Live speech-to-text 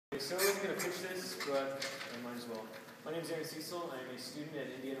so I wasn't going to pitch this, but I might as well. My name is Aaron Cecil. I am a student at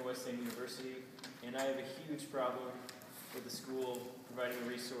Indiana Wesleyan University, and I have a huge problem with the school providing a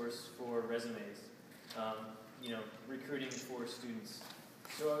resource for resumes, recruiting for students.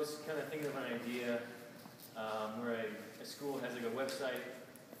 So I was kind of thinking of an idea where a school has like a website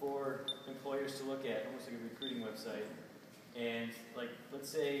for employers to look at, almost like a recruiting website. And like, let's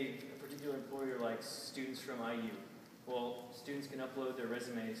say a particular employer likes students from IU. Well, students can upload their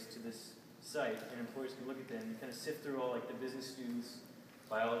resumes to this site, and employers can look at them and kind of sift through all like the business students,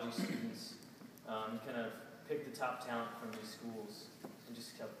 biology students, kind of pick the top talent from these schools, and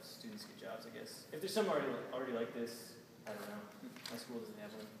just help students get jobs, I guess. If there's some already like this, I don't know. My school doesn't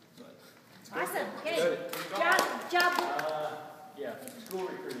have one, but awesome. Okay. Job. yeah, school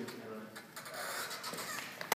recruiting. I don't know.